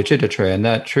a bodhicitta tree, and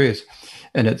that tree is,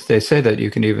 and they say that you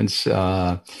can even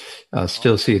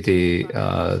still see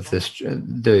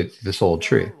this old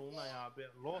tree.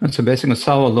 And so basically,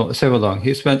 Sewa Long,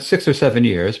 he spent 6 or 7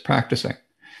 years practicing.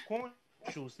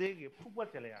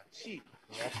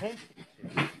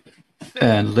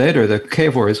 And later, the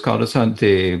cave warriors called it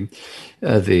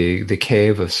the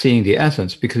cave of seeing the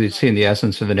essence, because he'd seen the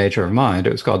essence of the nature of mind.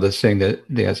 It was called the seeing the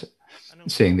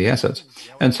essence.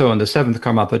 And so, in the 7th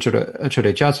Karmapa,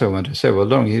 Achare Gyatso went to Sewa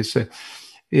Long.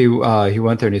 He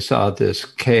went there and he saw this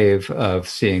cave of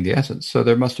seeing the essence. So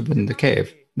there must have been the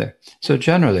cave there. So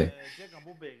generally,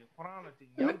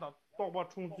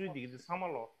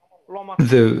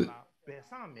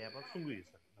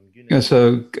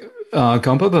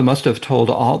 Gampopa must have told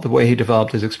all the way he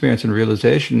developed his experience and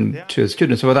realization to his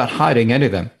students without hiding any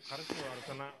of them.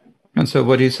 And so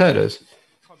what he said is,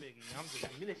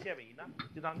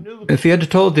 if he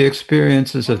had told the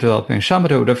experiences of developing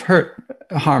shamatha, it would have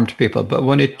harmed people. But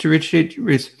when he achieved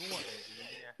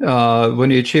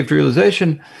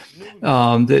realization,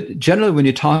 that generally when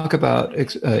you talk about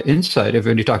insight,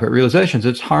 when you talk about realizations,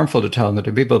 it's harmful to tell them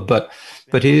to people. But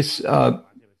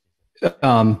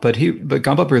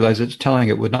Gampopa realized that telling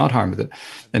it would not harm it.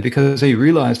 And because he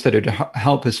realized that it would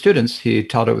help his students, he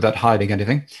taught it without hiding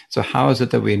anything. So how is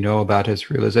it that we know about his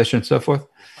realization and so forth?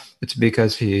 It's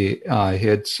because he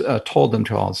had told them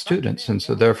to all students, and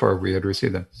so therefore we had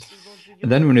received them.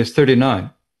 And then when he was 39,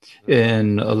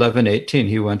 in 1118,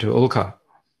 he went to Ulka,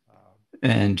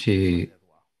 and he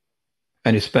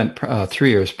spent 3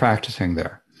 years practicing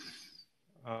there.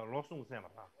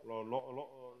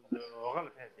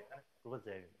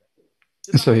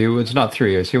 So he was not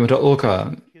 3 years. He went to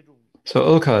Ulka. So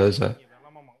Ulka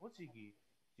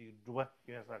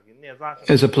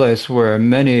is a place where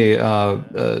many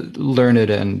learned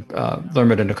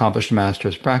and accomplished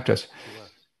masters practice.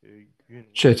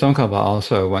 Tsongkhapa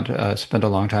also spent a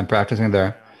long time practicing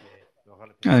there.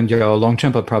 And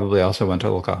Longchenpa probably also went to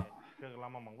Ulka.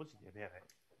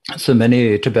 So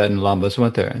many Tibetan Lamas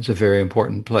went there. It's a very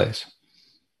important place,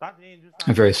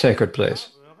 a very sacred place.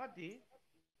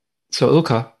 So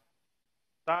Ulka,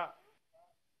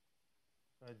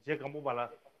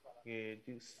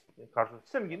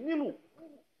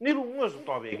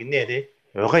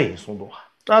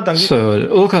 so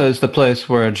Ulka is the place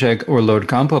where Lord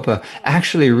Gampopa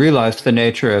actually realized the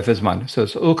nature of his mind. So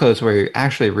Ulka is where he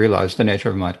actually realized the nature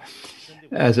of mind.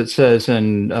 As it says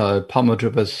in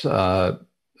Palmadrupa's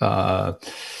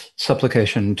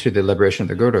supplication to the liberation of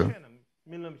the Guru,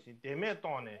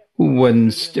 when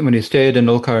he stayed in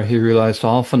Ulka, he realized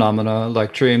all phenomena,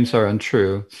 like dreams, are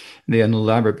untrue. The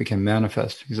unelaborate became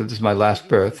manifest. He said, "This is my last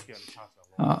birth.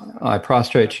 I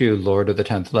prostrate to you, Lord of the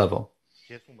 10th level."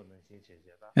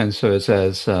 And so it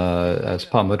says, as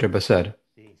Palmadrupa said,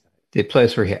 the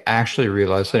place where he actually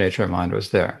realized the nature of mind was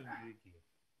there.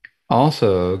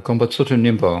 Also, Gombotsutu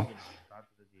Nimbo,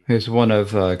 who's one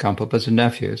of Gampopa's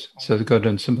nephews, says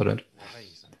Godun Simbarat.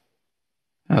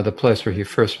 The place where he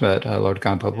first met Lord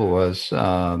Gampopa was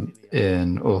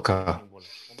in Ulka.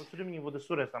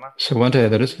 So one day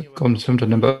there is Gombotsutu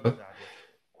Nimbo.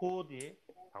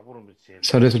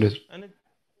 So this is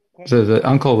the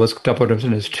uncle was Dapodim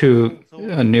and his two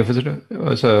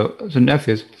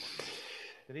nephews.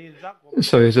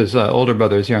 So he's his older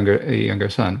brother's younger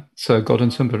son. So Golden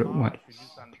Sumpa went.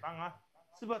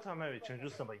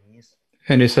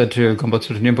 And he said to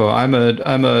Gombotsutu Nimbo, I'm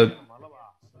a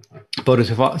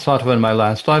Bodhisattva in my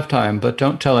last lifetime, but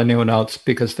don't tell anyone else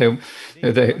because they won't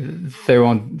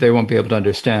be able to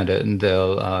understand it, and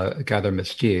they'll gather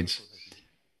misdeeds.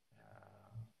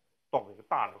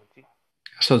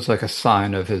 So it's like a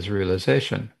sign of his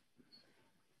realization.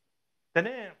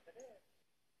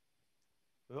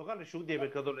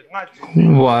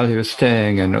 While he was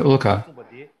staying in Ulka,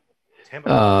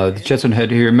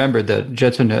 he remembered that the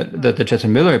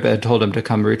Jetsun Milarepa had told him to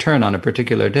come return on a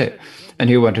particular day. And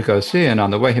he went to go see, and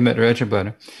on the way he met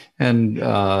Rinpoche. And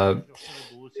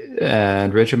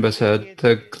Rinpoche said,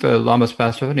 the Lama's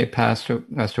passed away, and he passed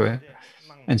away.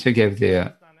 And so he gave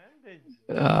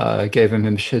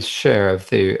him his share of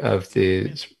the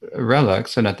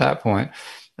relics, and at that point,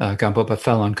 Gampopa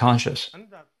fell unconscious.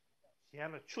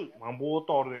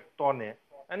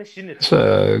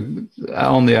 So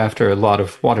only after a lot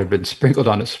of water had been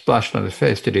splashed on his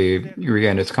face did he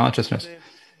regain his consciousness.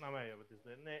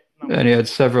 And he had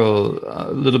several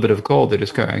little bit of gold that he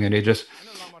was carrying, and he just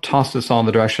tossed this all in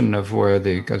the direction of where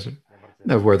the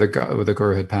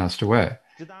Guru had passed away.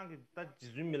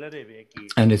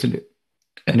 And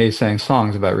he sang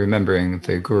songs about remembering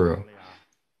the Guru.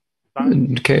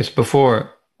 In case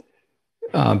before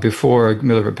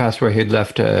Milarepa passed away, he'd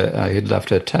left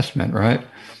a testament, right?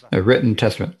 A written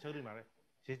testament.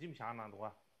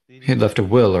 He'd left a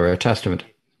will or a testament.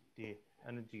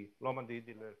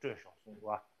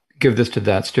 Give this to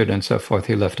that student and so forth.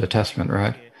 He left a testament,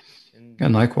 right?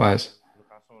 And likewise,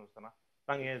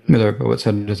 Milarepa, what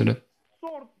said, isn't it?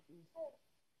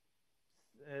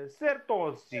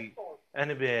 I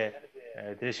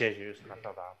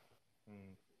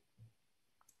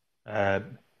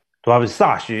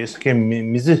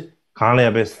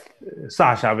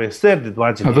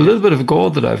have a little bit of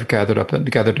gold that I've gathered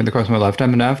in the course of my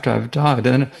lifetime, and after I've died,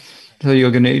 and so you're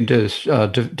going to need to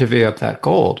divvy up that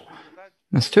gold.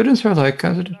 And the students are like,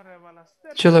 does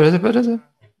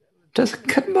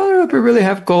Milarepa really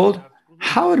have gold?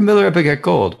 How would Milarepa get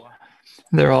gold?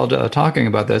 They're all talking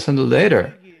about this, and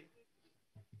later,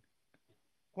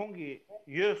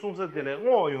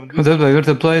 When they go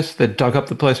to the place, they dug up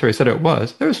the place where he said it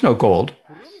was. There was no gold.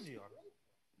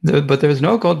 But there's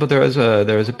no gold, but there is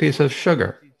a piece of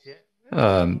sugar,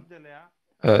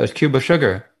 a cube of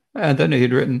sugar. And then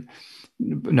he'd written,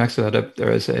 next to that,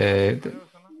 there is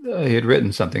he had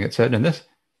written something. It said in this.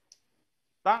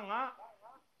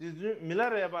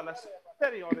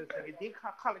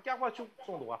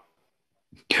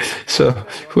 So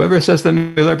whoever says that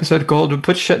Milarepa said gold would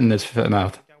put shit in his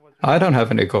mouth. I don't have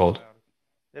any gold.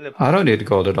 I don't need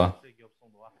gold at all.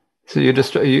 So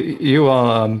you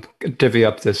all divvy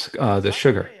up this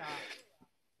sugar.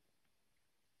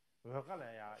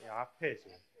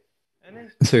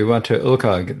 So he went to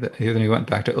Ulka. Then he went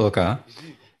back to Ulka,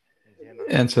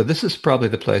 and so this is probably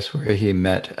the place where he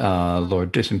met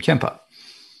Lord Dusum Khenpa.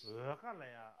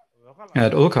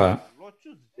 At Ulka,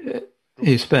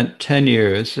 he spent 10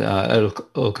 years at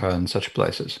Ulka and such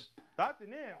places.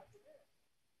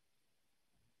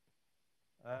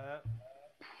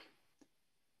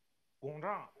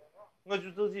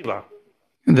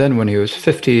 And then when he was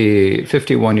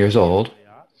 51 years old,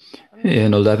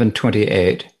 in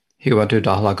 1128, he went to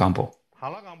Dahla Gampo.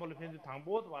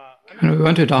 When we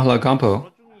went to Dahla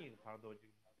Gampo,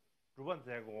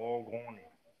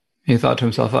 he thought to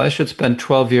himself, I should spend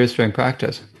 12 years doing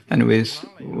practice. And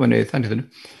when he thought of it,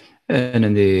 and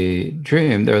in the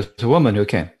dream, there was a woman who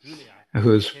came,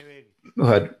 who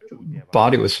had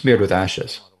body was smeared with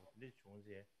ashes.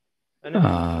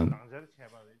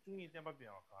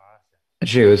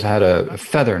 She had a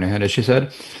feather in her hand, and she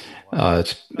said,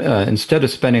 instead of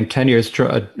spending 10 years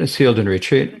sealed in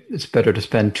retreat, it's better to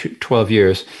spend 12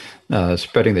 years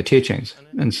spreading the teachings.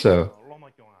 And so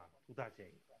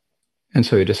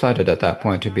he decided at that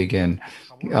point to begin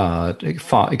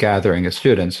gathering his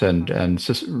students and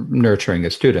nurturing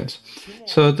his students.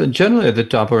 So generally the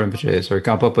Dhamma Rinpoche's or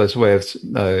Gampopa's way of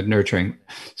nurturing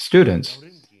students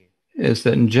is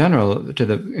that in general,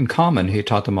 in common, he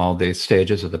taught them all the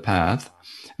stages of the path,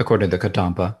 according to the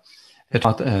Kadampa. He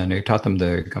taught them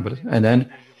the Gampopa, and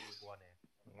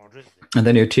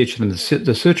then he would teach them the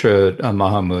Sutra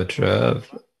Mahamudra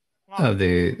of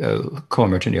the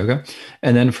co-emergent yoga.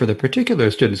 And then for the particular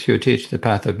students, he would teach the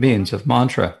path of means of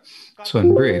mantra. So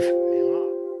in brief,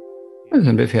 he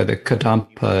had the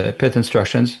Kadampa pith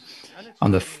instructions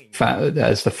on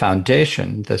as the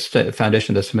foundation,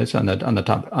 foundation that submits on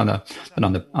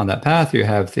that path. You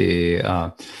have the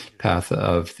path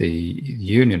of the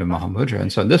union of Mahamudra,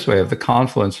 and so in this way, of the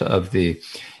confluence of the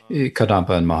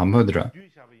Kadampa and Mahamudra.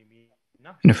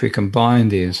 And if we combine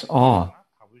these all,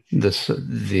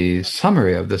 the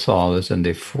summary of this all is in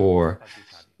the four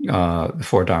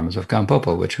dharmas of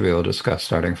Gampopa, which we will discuss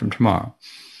starting from tomorrow.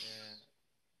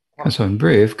 And so in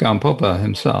brief, Gampopa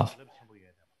himself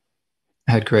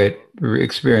had great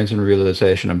experience in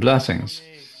realization and blessings.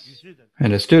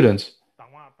 And his students,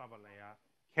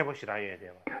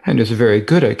 and he was very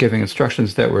good at giving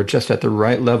instructions that were just at the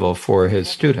right level for his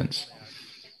students.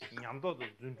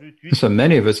 So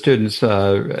many of his students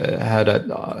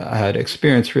had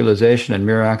experienced realization and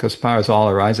miraculous powers all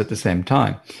arise at the same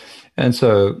time. And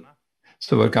so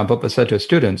what Gampopa said to his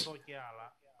students,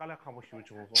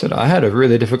 said, I had a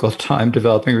really difficult time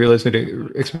developing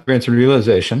experience and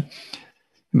realization,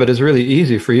 but it's really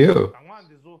easy for you.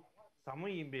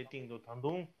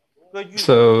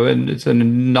 So,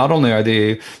 and not only are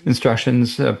the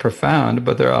instructions profound,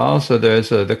 but the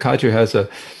Kagyu has a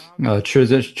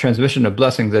transmission of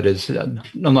blessing that is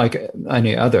unlike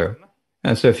any other.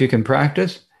 And so if you can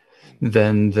practice,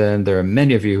 then there are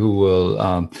many of you who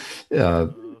will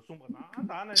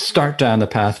start down the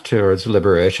path towards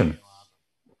liberation.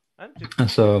 And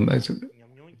so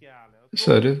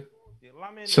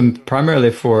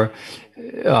primarily for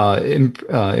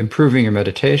improving your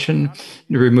meditation,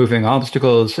 removing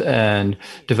obstacles, and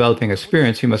developing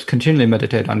experience, you must continually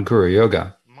meditate on Guru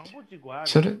Yoga.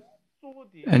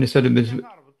 And he said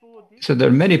there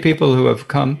are many people who have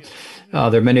come.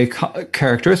 There are many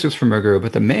characteristics from a guru,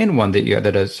 but the main one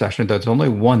there's only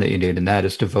one that you need, and that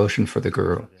is devotion for the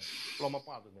guru.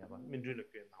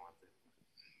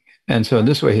 And so in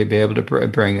this way, he'd be able to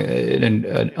bring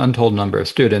an untold number of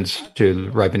students to the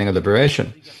ripening of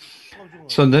liberation.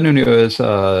 So then when he was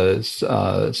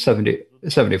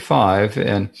 75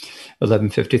 in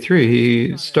 1153,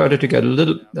 he started to get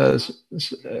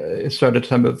started to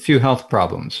have a few health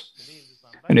problems.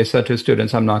 And he said to his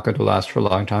students, I'm not going to last for a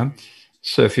long time.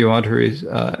 So if you want to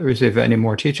receive any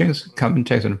more teachings, come and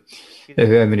take them. If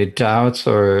you have any doubts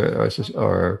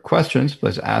or questions,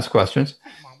 please ask questions.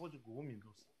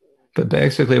 But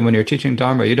basically, when you're teaching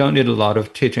Dharma, you don't need a lot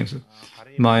of teachings.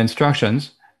 My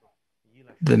instructions,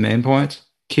 the main points,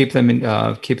 keep them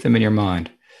in your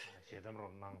mind.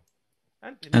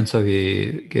 And so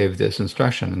he gave this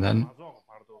instruction, and then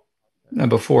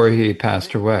before he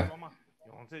passed away,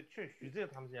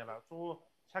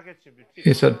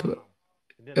 he said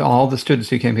all the students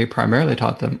he came, he primarily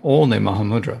taught them only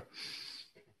Mahamudra.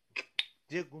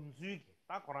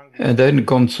 And then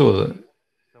Gomtsul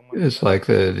is like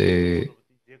the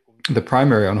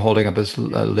primary on holding up his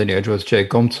lineage was Je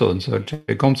Gomtsul, and so Je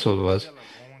Gomtsul was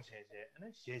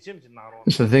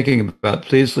so thinking about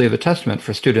please leave a testament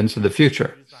for students in the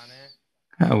future.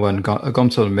 When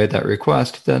Gomtsul made that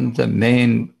request, then the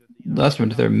main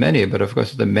testament, there are many, but of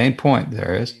course the main point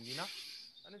there is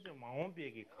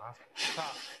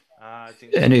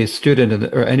any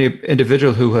student or any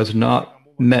individual who has not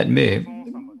met me,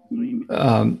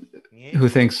 who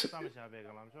thinks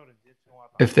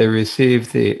if they read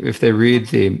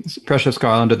the precious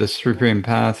garland of the supreme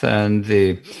path and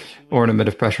the ornament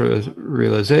of precious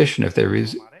realization, if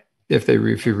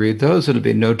you read those, it'll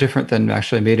be no different than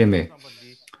actually meeting me.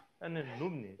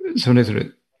 So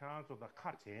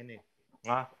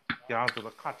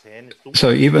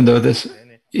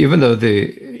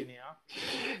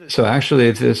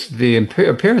actually the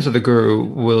appearance of the guru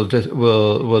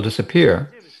will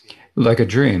disappear like a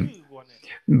dream,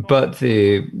 but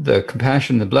the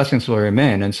compassion, the blessings will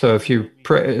remain. And so if you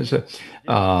pray, so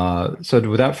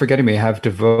without forgetting me, have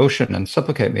devotion and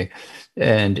supplicate me.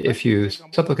 And if you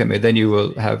supplicate me, then you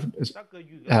will have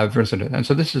resident. And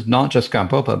so this is not just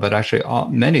Gampopa, but actually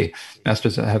many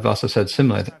masters have also said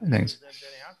similar things.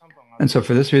 And so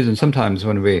for this reason, sometimes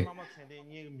when we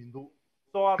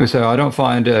say, I don't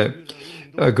find a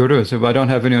guru, so I don't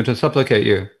have anyone to supplicate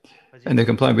you. And they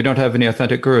complain, we don't have any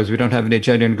authentic gurus, we don't have any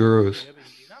genuine gurus.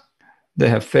 They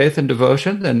have faith and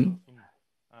devotion, then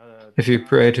if you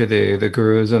pray to the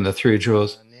gurus and the three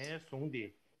jewels,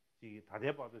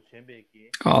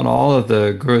 on all of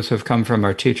the gurus who have come from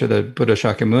our teacher, the Buddha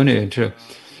Shakyamuni, into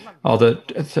all there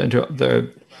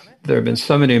have been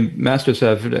so many masters who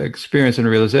have experience and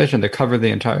realization that cover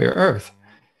the entire earth.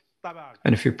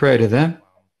 And if you pray to them,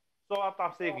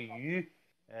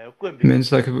 it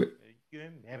means like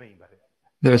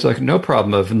there's like no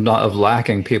problem of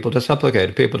lacking people to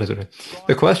supplicate.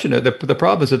 The question, the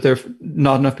problem is that there are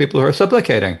not enough people who are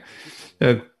supplicating.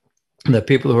 The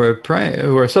people who are praying,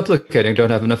 who are supplicating,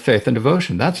 don't have enough faith and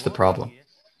devotion. That's the problem.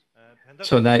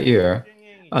 So in that year,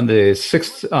 on the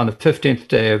 15th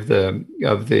day of the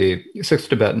 6th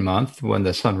Tibetan month, when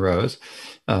the sun rose,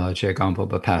 Je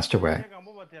Gampopa passed away.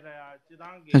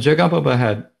 And Je Gampopa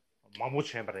had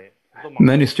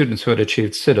many students who had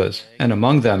achieved siddhas, and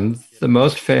among them, the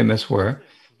most famous were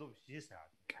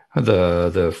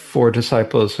the four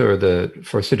disciples who are the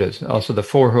four siddhas, also the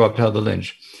four who upheld the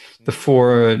lineage, the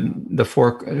four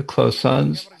close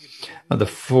sons, the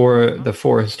four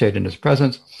who stayed in his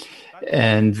presence,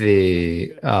 and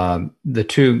the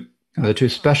two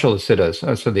special siddhas,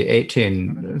 so the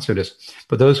 18 siddhas.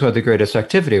 But those who had the greatest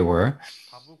activity were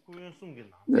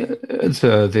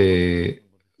the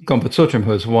Gompa Tsotrim,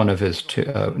 who was one of his two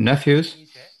nephews,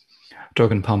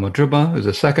 Dogen Palmo Drupa, who was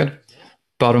the second,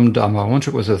 Barum Dhamma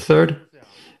Wonchuk was the third,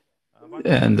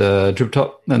 and the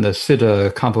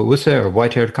Siddha Kampa Use, or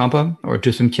white-haired Kampa, or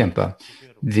Jusum Khenpa.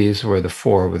 These were the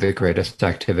four with the greatest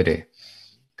activity.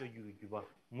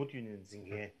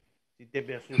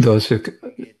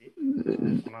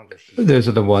 Those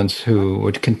are the ones who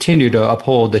would continue to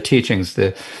uphold the teachings.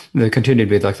 They continue to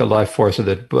be like the life force of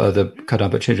the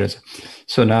Kadampa teachings.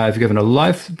 So now I've given a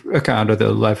life account of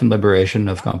the life and liberation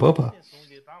of Gampopa.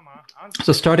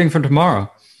 So starting from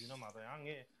tomorrow,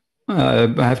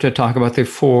 I have to talk about the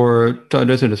four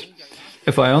traditions.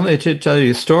 If I only tell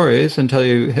you stories and tell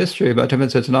you history about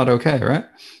Tibet, it's not okay, right?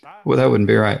 Well, that wouldn't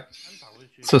be right.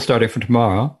 So starting from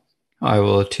tomorrow, I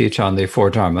will teach on the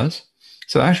four Dharmas.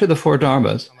 So actually the four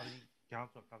Dharmas,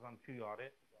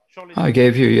 I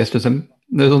gave you yesterday,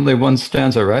 there's only one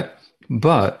stanza, right?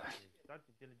 But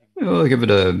we'll give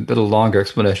it a bit of longer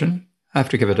explanation. I have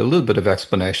to give it a little bit of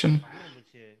explanation.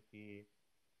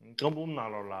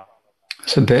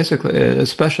 So basically,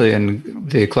 especially in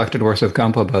the collected works of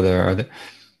Gampopa, there are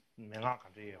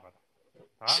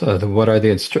what are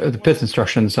the pith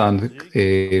instructions on the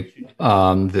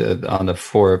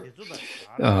four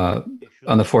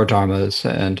Dharmas,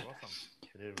 and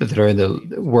that are in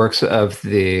the works of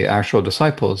the actual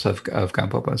disciples of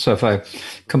Gampopa. So if I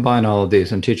combine all of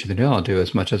these and teach you, then I'll do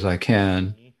as much as I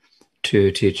can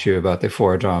to teach you about the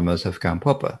four Dharmas of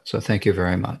Gampopa. So thank you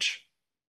very much.